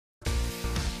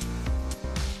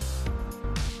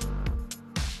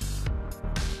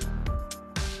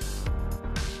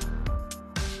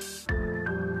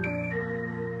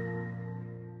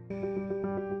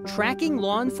Tracking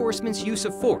law enforcement's use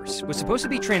of force was supposed to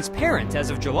be transparent as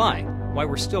of July, why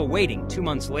we're still waiting 2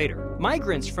 months later.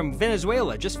 Migrants from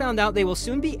Venezuela just found out they will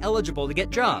soon be eligible to get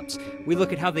jobs. We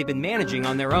look at how they've been managing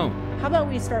on their own. How about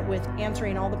we start with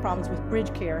answering all the problems with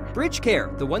Bridge Care? Bridge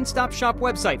Care, the one-stop shop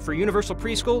website for universal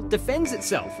preschool, defends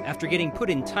itself after getting put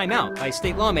in timeout by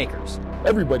state lawmakers.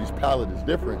 Everybody's palate is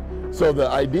different, so the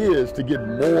idea is to get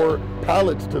more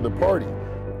palates to the party.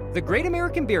 The Great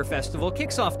American Beer Festival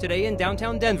kicks off today in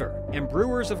downtown Denver, and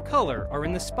brewers of color are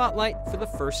in the spotlight for the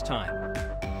first time.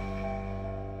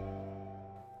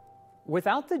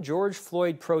 Without the George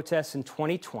Floyd protests in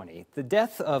 2020, the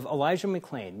death of Elijah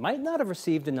McClain might not have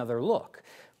received another look,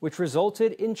 which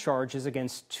resulted in charges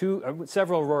against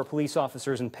several Aurora police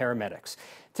officers and paramedics.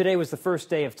 Today was the first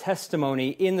day of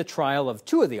testimony in the trial of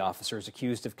 2 of the officers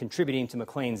accused of contributing to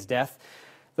McClain's death.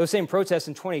 Those same protests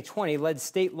in 2020 led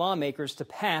state lawmakers to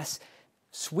pass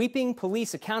sweeping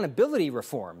police accountability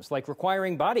reforms, like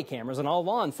requiring body cameras on all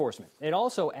law enforcement. It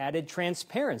also added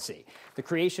transparency, the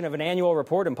creation of an annual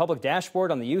report and public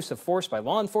dashboard on the use of force by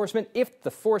law enforcement if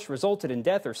the force resulted in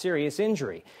death or serious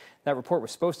injury. That report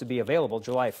was supposed to be available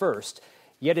July 1st,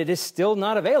 yet it is still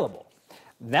not available.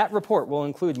 That report will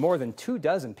include more than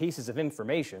 24 pieces of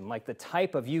information, like the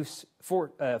type of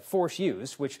force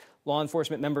used, which law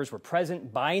enforcement members were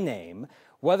present by name,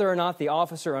 whether or not the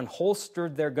officer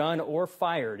unholstered their gun or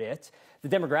fired it, the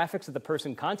demographics of the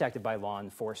person contacted by law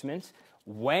enforcement,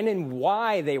 when and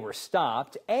why they were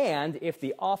stopped, and if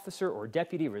the officer or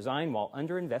deputy resigned while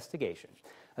under investigation.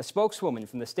 A spokeswoman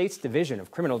from the state's Division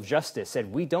of Criminal Justice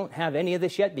said, "We don't have any of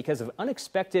this yet because of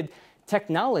unexpected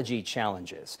technology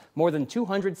challenges." More than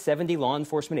 270 law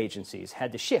enforcement agencies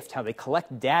had to shift how they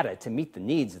collect data to meet the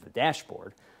needs of the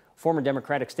dashboard. Former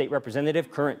Democratic State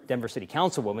Representative, current Denver City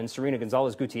Councilwoman Serena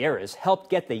Gonzalez-Gutierrez helped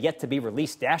get the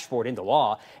yet-to-be-released dashboard into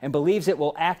law and believes it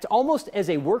will act almost as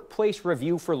a workplace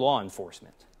review for law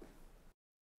enforcement.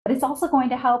 But it's also going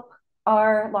to help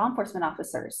our law enforcement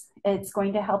officers. It's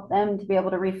going to help them to be able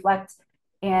to reflect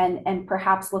and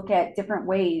perhaps look at different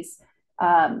ways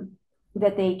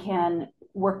that they can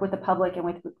work with the public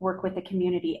and work with the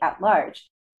community at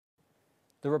large.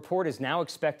 The report is now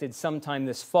expected sometime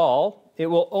this fall. It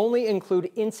will only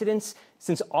include incidents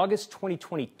since August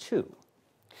 2022.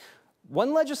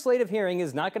 One legislative hearing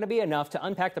is not going to be enough to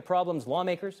unpack the problems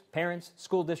lawmakers, parents,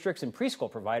 school districts, and preschool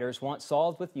providers want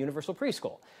solved with universal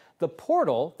preschool. The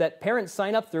portal that parents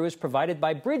sign up through is provided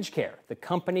by Bridge Care, the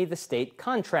company the state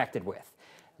contracted with.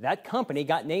 That company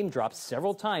got name-dropped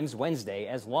several times Wednesday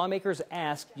as lawmakers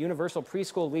asked universal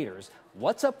preschool leaders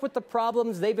what's up with the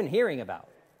problems they've been hearing about.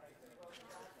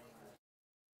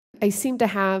 I seem to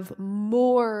have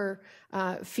more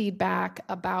feedback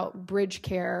about Bridge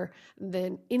Care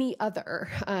than any other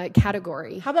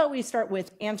category. How about we start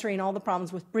with answering all the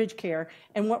problems with Bridge Care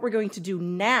and what we're going to do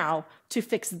now to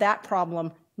fix that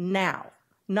problem now,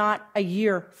 not a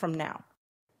year from now.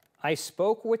 I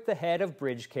spoke with the head of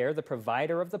Bridge Care, the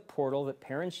provider of the portal that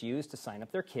parents use to sign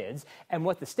up their kids, and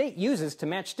what the state uses to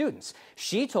match students.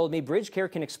 She told me Bridge Care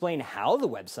can explain how the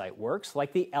website works,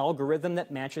 like the algorithm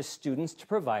that matches students to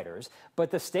providers,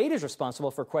 but the state is responsible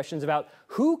for questions about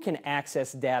who can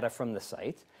access data from the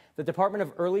site. The Department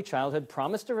of Early Childhood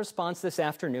promised a response this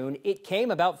afternoon. It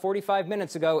came about 45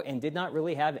 minutes ago and did not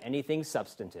really have anything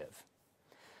substantive.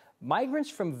 Migrants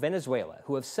from Venezuela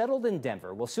who have settled in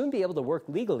Denver will soon be able to work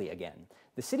legally again.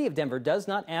 The city of Denver does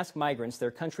not ask migrants their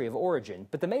country of origin,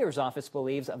 but the mayor's office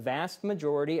believes a vast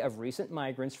majority of recent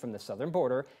migrants from the southern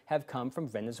border have come from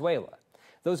Venezuela.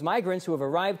 Those migrants who have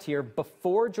arrived here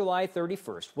before July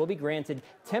 31st will be granted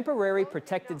temporary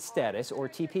protected status, or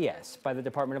TPS, by the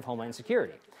Department of Homeland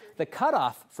Security. The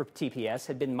cutoff for TPS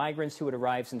had been migrants who had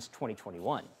arrived since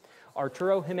 2021.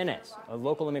 Arturo Jimenez, a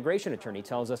local immigration attorney,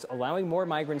 tells us allowing more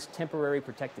migrants temporary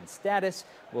protected status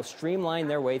will streamline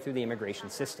their way through the immigration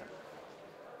system.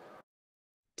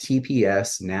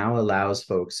 TPS now allows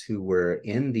folks who were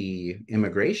in the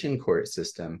immigration court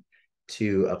system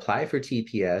to apply for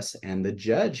TPS, and the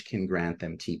judge can grant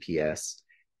them TPS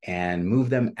and move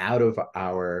them out of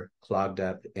our clogged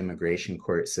up immigration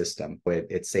court system.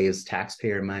 It saves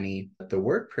taxpayer money. The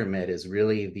work permit is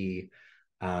really the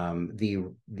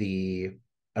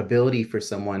ability for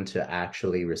someone to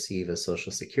actually receive a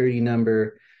social security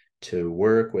number, to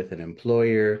work with an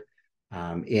employer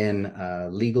in a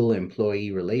legal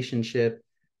employee relationship.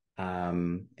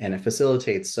 And it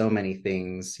facilitates so many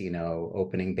things,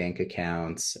 opening bank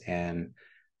accounts and,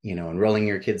 enrolling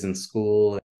your kids in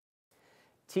school.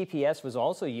 TPS was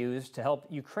also used to help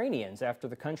Ukrainians after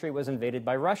the country was invaded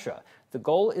by Russia. The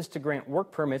goal is to grant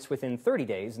work permits within 30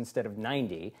 days instead of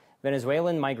 90.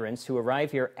 Venezuelan migrants who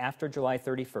arrive here after July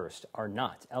 31st are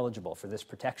not eligible for this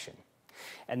protection.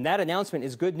 And that announcement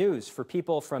is good news for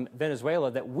people from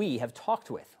Venezuela that we have talked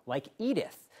with, like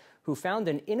Edith, who found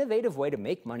an innovative way to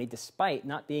make money despite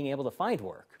not being able to find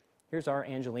work. Here's our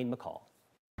Angeline McCall.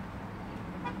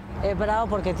 Es bravo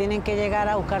porque tienen que llegar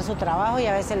a buscar su trabajo y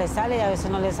a veces les sale y a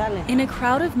veces no les sale. In a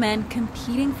crowd of men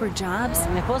competing for jobs,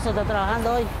 Mi esposo está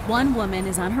trabajando hoy. one woman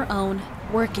is on her own,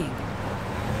 working.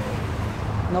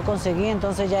 No conseguí,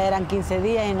 entonces ya eran 15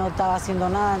 días y no estaba haciendo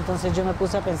nada, entonces yo me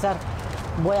puse a pensar,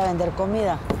 voy a vender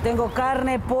comida. Tengo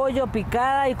carne, pollo,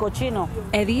 picada y cochino.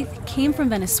 Edith came from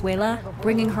Venezuela,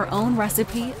 bringing her own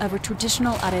recipe of a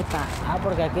traditional arepa.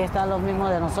 Porque aquí están los mismos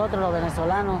de nosotros, los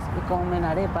venezolanos, y comen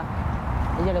arepa.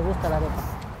 A ellos les gusta la arepa.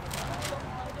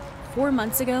 4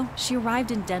 months ago, she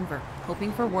arrived in Denver,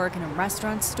 hoping for work in a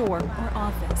restaurant, store, or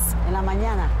office. En la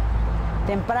mañana,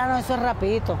 temprano, eso es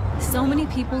rapidito. So many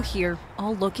people here,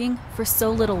 all looking for so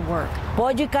little work.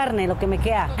 Pollo y carne, lo que me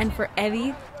queda. And for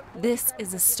Edith, this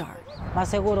is a start. Más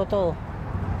seguro todo,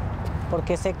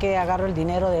 porque sé que agarro el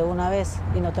dinero de una vez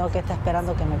y no tengo que estar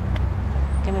esperando que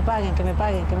me paguen, que me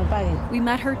paguen, que me paguen. We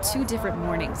met her 2 different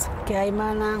mornings, ¿Qué hay,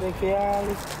 mana? ¿De qué hay?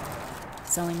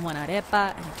 selling one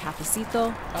arepa and a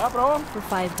cafecito for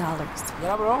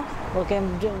 $5. Porque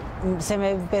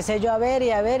empecé yo a ver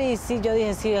y sí, yo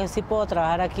dije, sí puedo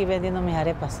trabajar aquí vendiendo mis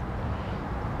arepas.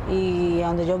 Y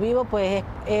donde yo vivo, pues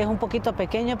es un poquito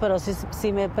pequeño, pero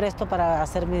sí me presto para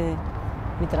hacer mi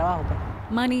trabajo. Pues.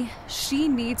 Money she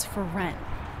needs for rent.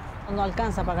 No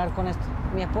alcanza a pagar con esto.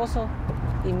 Mi esposo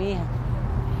y mi hija.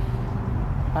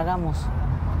 Pagamos.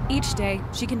 Each day,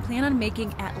 she can plan on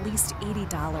making at least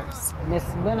 $80.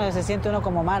 Bueno, se siente uno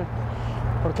como mal,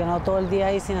 porque no todo el día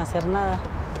ahí sin hacer nada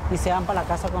y se van para la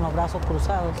casa con los brazos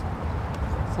cruzados.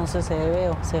 Entonces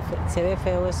se ve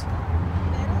feo eso.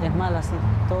 Es mal así,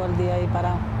 todo el día ahí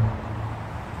parado.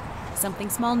 Something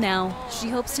small now, she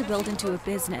hopes to build into a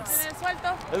business.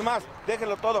 Es más,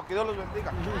 déjenlo todo, que Dios los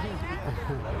bendiga.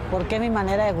 Porque es mi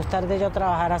manera de gustar de yo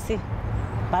trabajar así,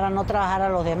 para no trabajar a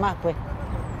los demás, pues.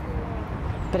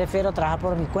 Prefiero trabajar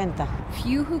por mi cuenta.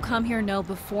 Few who come here know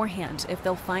beforehand if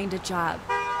they'll find a job.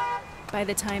 By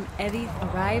the time Edith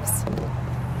arrives,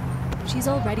 she's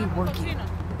already working.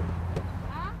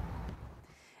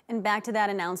 And back to that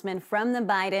announcement from the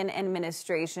Biden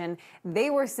administration. They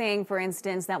were saying, for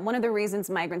instance, that one of the reasons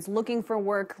migrants looking for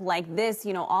work like this,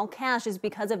 all cash, is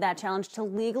because of that challenge to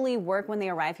legally work when they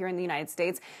arrive here in the United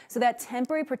States. So that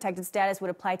temporary protected status would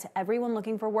apply to everyone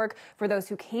looking for work, for those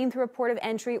who came through a port of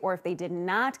entry or if they did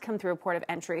not come through a port of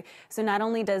entry. So not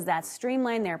only does that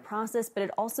streamline their process, but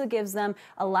it also gives them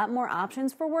a lot more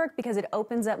options for work because it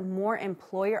opens up more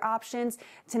employer options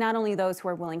to not only those who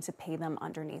are willing to pay them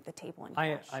underneath the table in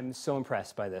cash. I'm so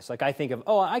impressed by this. Like, I think of,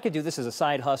 I could do this as a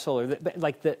side hustle, or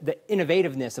the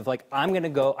innovativeness of I'm going to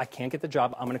go, I can't get the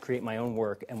job, I'm going to create my own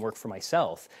work and work for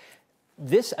myself.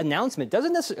 This announcement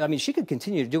doesn't necessarily, she could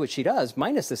continue to do what she does,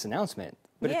 minus this announcement.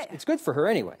 But yeah. it's good for her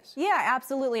anyways. Yeah,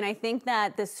 absolutely. And I think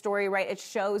that this story, right, it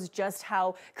shows just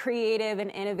how creative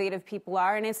and innovative people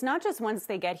are. And it's not just once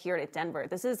they get here to Denver.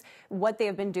 This is what they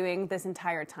have been doing this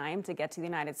entire time to get to the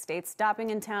United States, stopping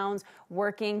in towns,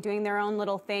 working, doing their own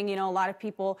little thing. A lot of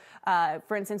people,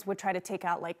 for instance, would try to take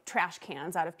out trash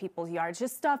cans out of people's yards,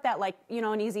 just stuff that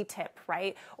an easy tip,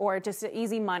 right? Or just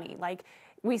easy money.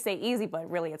 We say easy, but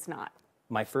really it's not.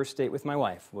 My first date with my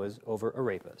wife was over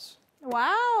arepas.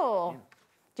 Wow. Yeah.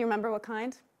 Do you remember what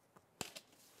kind?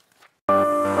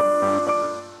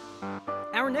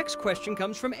 Our next question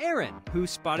comes from Aaron, who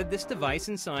spotted this device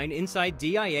and sign inside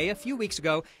DIA a few weeks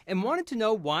ago and wanted to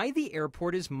know why the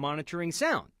airport is monitoring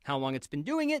sound, how long it's been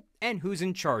doing it, and who's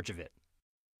in charge of it.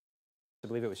 I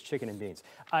believe it was chicken and beans.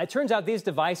 It turns out these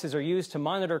devices are used to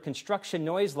monitor construction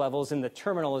noise levels in the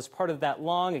terminal as part of that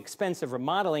long, expensive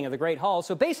remodeling of the Great Hall.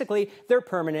 So basically, they're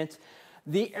permanent.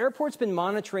 The airport's been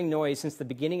monitoring noise since the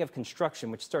beginning of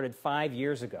construction, which started 5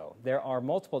 years ago. There are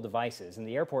multiple devices, and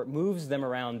the airport moves them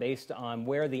around based on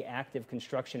where the active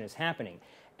construction is happening.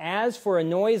 As for a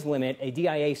noise limit, a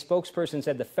DIA spokesperson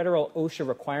said the federal OSHA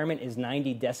requirement is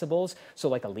 90 decibels, so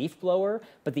like a leaf blower,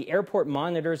 but the airport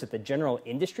monitors at the general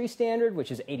industry standard, which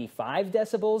is 85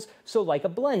 decibels, so like a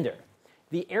blender.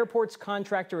 The airport's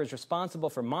contractor is responsible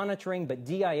for monitoring, but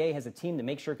DIA has a team to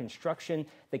make sure construction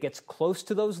that gets close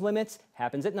to those limits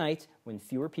happens at night when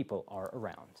fewer people are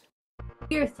around.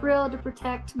 We are thrilled to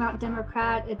protect Mount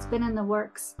Democrat. It's been in the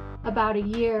works about a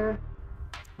year.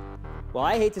 Well,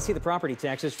 I hate to see the property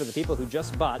taxes for the people who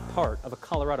just bought part of a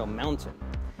Colorado mountain.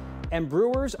 And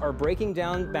brewers are breaking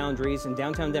down boundaries in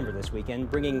downtown Denver this weekend,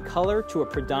 bringing color to a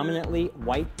predominantly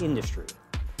white industry.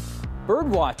 Bird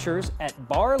watchers at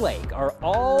Bar Lake are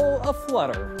all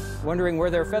aflutter, wondering where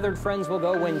their feathered friends will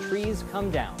go when trees come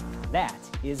down. That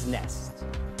is Nest.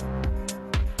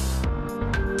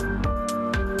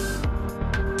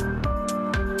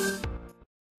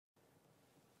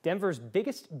 Denver's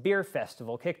biggest beer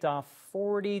festival kicked off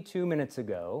 42 minutes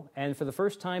ago, and for the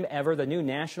first time ever, the new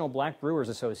National Black Brewers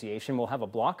Association will have a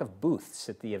block of booths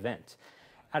at the event.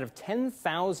 Out of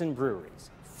 10,000 breweries,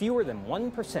 fewer than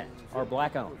 1% are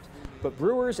black-owned. But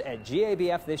brewers at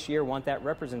GABF this year want that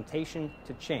representation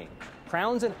to change.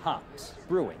 Crowns and Hops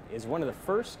Brewing is one of the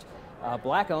first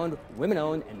black-owned,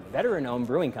 women-owned, and veteran-owned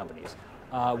brewing companies.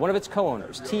 One of its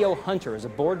co-owners, T.O. Hunter, is a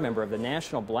board member of the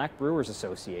National Black Brewers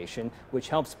Association, which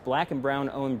helps black and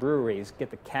brown-owned breweries get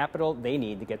the capital they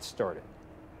need to get started.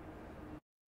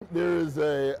 There is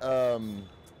a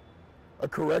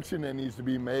correction that needs to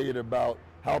be made about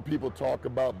how people talk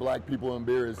about black people in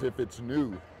beer as if it's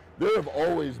new. There have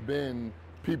always been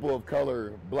people of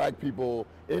color, black people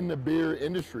in the beer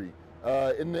industry,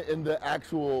 in the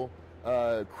actual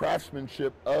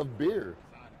craftsmanship of beer.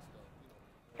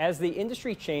 As the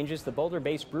industry changes, the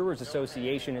Boulder-based Brewers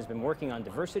Association has been working on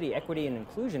diversity, equity, and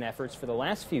inclusion efforts for the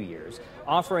last few years,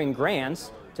 offering grants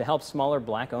to help smaller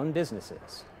black-owned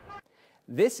businesses.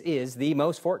 This is the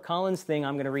most Fort Collins thing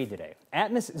I'm going to read today.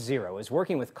 Atmos Zero is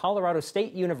working with Colorado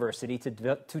State University to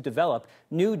develop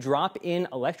new drop-in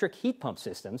electric heat pump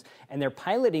systems, and they're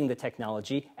piloting the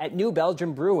technology at New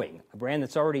Belgium Brewing, a brand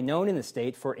that's already known in the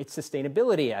state for its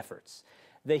sustainability efforts.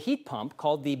 The heat pump,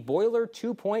 called the Boiler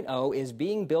 2.0, is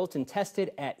being built and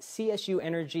tested at CSU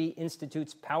Energy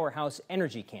Institute's Powerhouse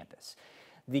Energy campus.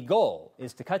 The goal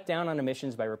is to cut down on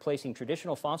emissions by replacing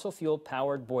traditional fossil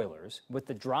fuel-powered boilers with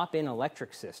the drop-in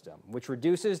electric system, which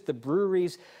reduces the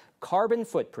brewery's carbon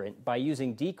footprint by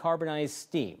using decarbonized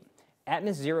steam.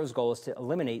 Atmos Zero's goal is to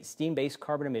eliminate steam-based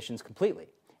carbon emissions completely.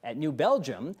 At New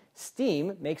Belgium,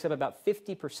 steam makes up about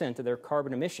 50% of their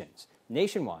carbon emissions.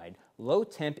 Nationwide,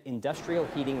 low-temp industrial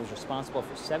heating was responsible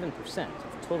for 7%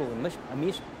 of total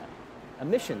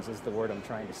emissions is the word I'm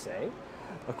trying to say.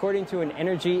 According to an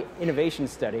energy innovation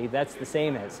study, that's the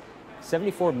same as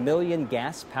 74 million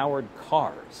gas-powered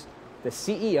cars. The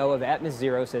CEO of Atmos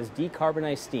Zero says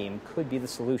decarbonized steam could be the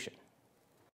solution.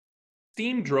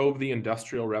 Steam drove the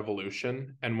Industrial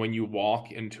Revolution, and when you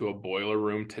walk into a boiler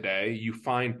room today, you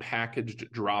find packaged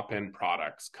drop-in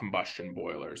products, combustion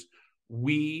boilers.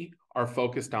 We are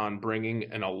focused on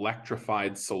bringing an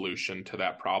electrified solution to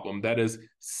that problem that is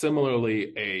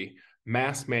similarly a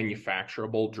mass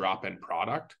manufacturable drop-in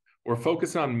product. We're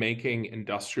focused on making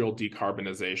industrial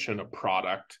decarbonization a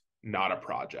product, not a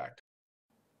project.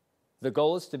 The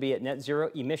goal is to be at net zero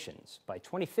emissions by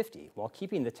 2050 while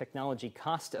keeping the technology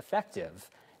cost-effective.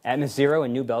 Atmos Zero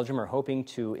and New Belgium are hoping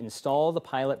to install the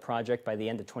pilot project by the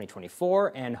end of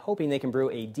 2024 and hoping they can brew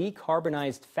a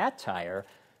decarbonized fat tire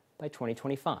by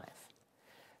 2025.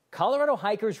 Colorado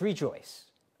hikers rejoice.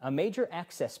 A major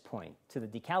access point to the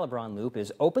DeCalibron Loop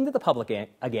is open to the public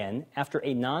again after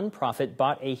a nonprofit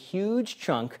bought a huge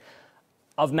chunk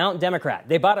of Mount Democrat.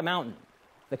 They bought a mountain.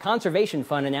 The Conservation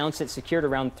Fund announced it secured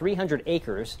around 300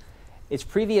 acres. Its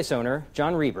previous owner,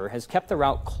 John Reber, has kept the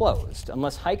route closed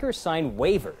unless hikers sign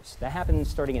waivers. That happened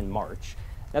starting in March.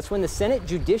 That's when the Senate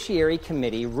Judiciary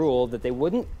Committee ruled that they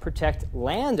wouldn't protect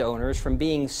landowners from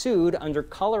being sued under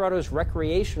Colorado's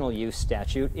recreational use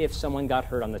statute if someone got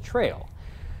hurt on the trail.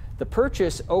 The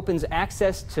purchase opens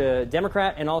access to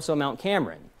Democrat and also Mount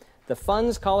Cameron. The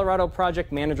fund's Colorado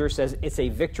project manager says it's a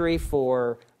victory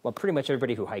for, well, pretty much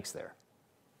everybody who hikes there.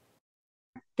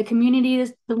 The community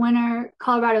is the winner.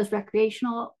 Colorado's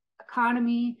recreational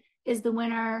economy is the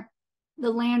winner. The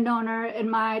landowner, in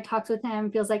my talks with him,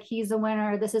 feels like he's the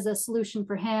winner. This is a solution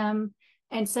for him.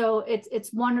 And so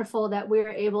it's wonderful that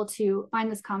we're able to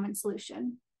find this common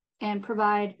solution and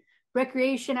provide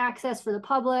recreation access for the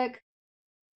public.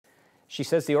 She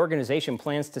says the organization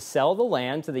plans to sell the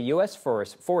land to the U.S.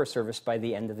 Forest Service by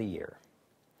the end of the year.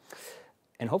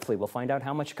 And hopefully we'll find out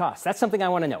how much it costs. That's something I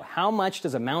want to know. How much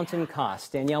does a mountain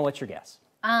cost? Danielle, what's your guess?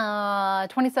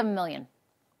 27 million.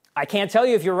 I can't tell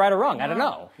you if you're right or wrong. I don't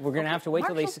know. We're going to have to wait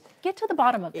till they... Get to the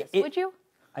bottom of this, would you?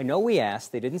 I know we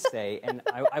asked. They didn't say. And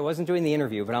I wasn't doing the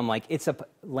interview, but I'm like,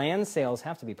 land sales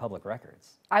have to be public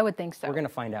records. I would think so. We're going to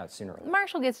find out sooner or later.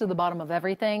 Marshall gets to the bottom of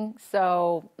everything,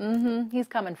 so he's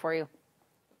coming for you.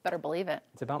 Better believe it.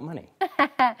 It's about money.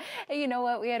 Hey, you know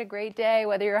what? We had a great day.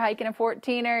 Whether you're hiking a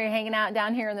 14er or you're hanging out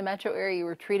down here in the metro area, you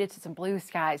were treated to some blue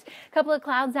skies. A couple of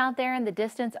clouds out there in the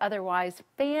distance, otherwise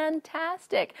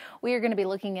fantastic. We are going to be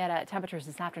looking at temperatures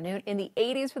this afternoon in the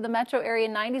 80s for the metro area,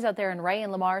 90s out there in Ray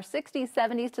and Lamar, 60s,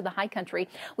 70s to the high country.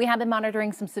 We have been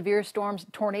monitoring some severe storms,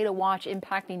 tornado watch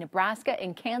impacting Nebraska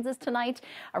and Kansas tonight.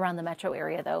 Around the metro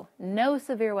area, though, no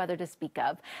severe weather to speak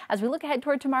of. As we look ahead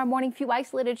toward tomorrow morning, few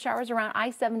isolated showers around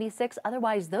I-76.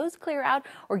 Otherwise, those clear out.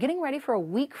 We're getting ready for a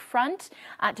weak front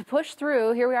to push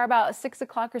through. Here we are about 6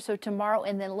 o'clock or so tomorrow,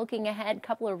 and then looking ahead, a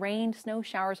couple of rain, snow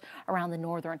showers around the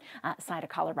northern side of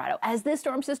Colorado. As this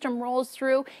storm system rolls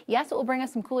through, yes, it will bring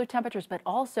us some cooler temperatures, but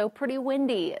also pretty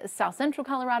windy. South central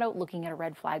Colorado looking at a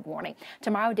red flag warning.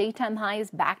 Tomorrow, daytime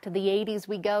highs back to the 80s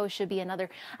we go. Should be another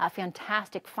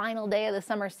fantastic final day of the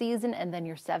summer season, and then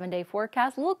your 7-day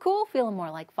forecast. A little cool, feeling more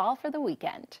like fall for the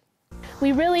weekend.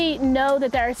 We really know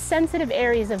that there are sensitive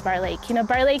areas of Barr Lake. You know,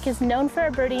 Barr Lake is known for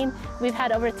our birding. We've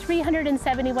had over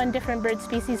 371 different bird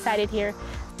species sighted here.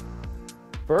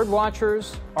 Bird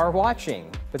watchers are watching,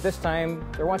 but this time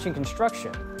they're watching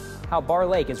construction. How Barr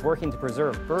Lake is working to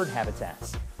preserve bird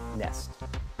habitats. Next.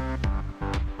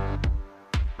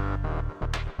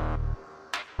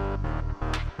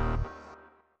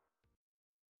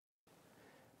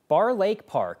 Barr Lake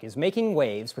Park is making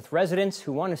waves with residents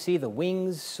who want to see the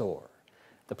wings soar.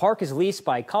 The park is leased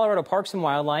by Colorado Parks and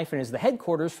Wildlife and is the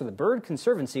headquarters for the Bird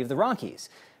Conservancy of the Rockies.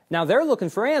 Now they're looking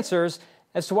for answers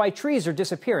as to why trees are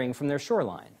disappearing from their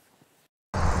shoreline.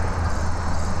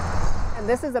 And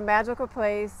this is a magical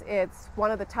place. It's one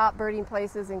of the top birding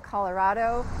places in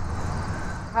Colorado.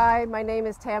 Hi, my name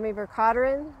is Tammy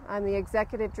Verkaderen. I'm the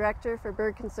Executive Director for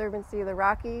Bird Conservancy of the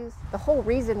Rockies. The whole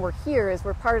reason we're here is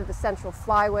we're part of the Central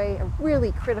Flyway, a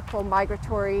really critical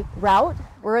migratory route.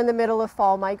 We're in the middle of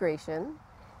fall migration,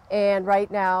 and right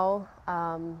now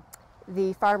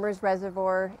the Farmers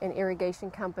Reservoir and Irrigation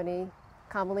Company,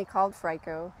 commonly called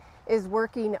FRICO, is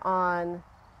working on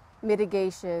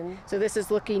mitigation. So this is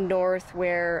looking north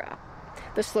where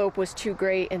the slope was too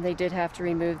great and they did have to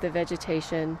remove the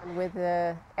vegetation. With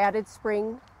the added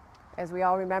spring, as we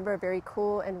all remember, a very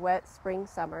cool and wet spring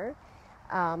summer,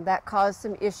 that caused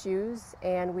some issues,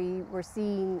 and we were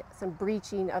seeing some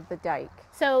breaching of the dike.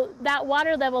 So that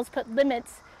water levels put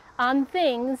limits on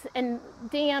things and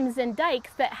dams and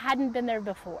dikes that hadn't been there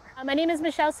before. My name is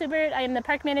Michelle Subert. I am the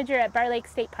park manager at Barr Lake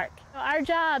State Park. Our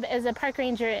job as a park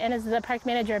ranger and as the park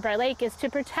manager at Barr Lake is to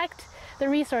protect the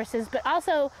resources, but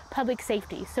also public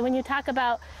safety. So when you talk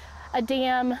about a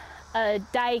dam, a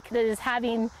dike that is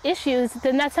having issues,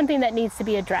 then that's something that needs to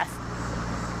be addressed.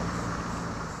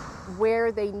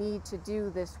 Where they need to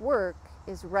do this work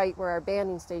is right where our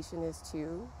banding station is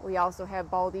too. We also have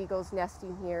bald eagles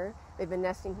nesting here. They've been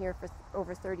nesting here for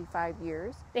over 35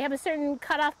 years. They have a certain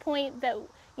cutoff point that,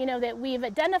 you know, that we've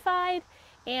identified,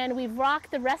 and we've rocked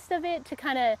the rest of it to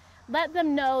kind of let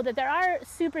them know that there are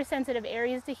super sensitive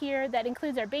areas to here. That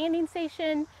includes our banding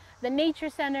station, the nature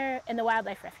center, and the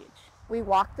wildlife refuge. We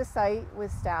walked the site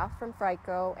with staff from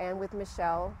FRICO and with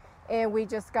Michelle, and we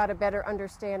just got a better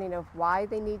understanding of why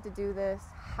they need to do this,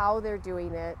 how they're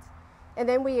doing it, and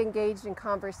then we engaged in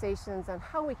conversations on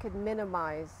how we could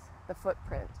minimize the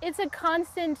footprint. It's a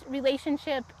constant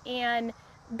relationship and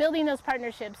building those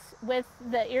partnerships with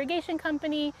the irrigation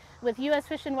company, with U.S.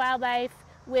 Fish and Wildlife,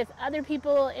 with other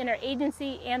people in our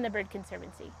agency and the Bird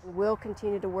Conservancy. We'll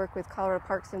continue to work with Colorado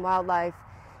Parks and Wildlife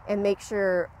and make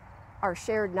sure our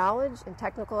shared knowledge and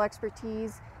technical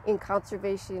expertise in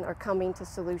conservation are coming to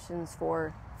solutions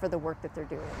for the work that they're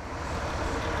doing.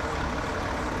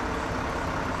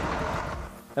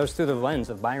 That was through the lens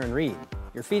of Byron Reed.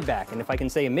 Your feedback, and if I can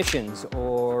say emissions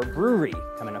or brewery,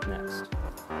 coming up next.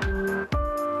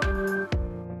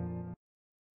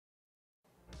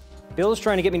 Bill's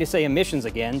trying to get me to say emissions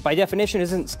again. By definition,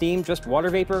 isn't steam just water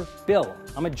vapor? Bill,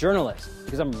 I'm a journalist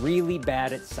because I'm really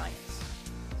bad at science.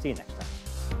 See you next time.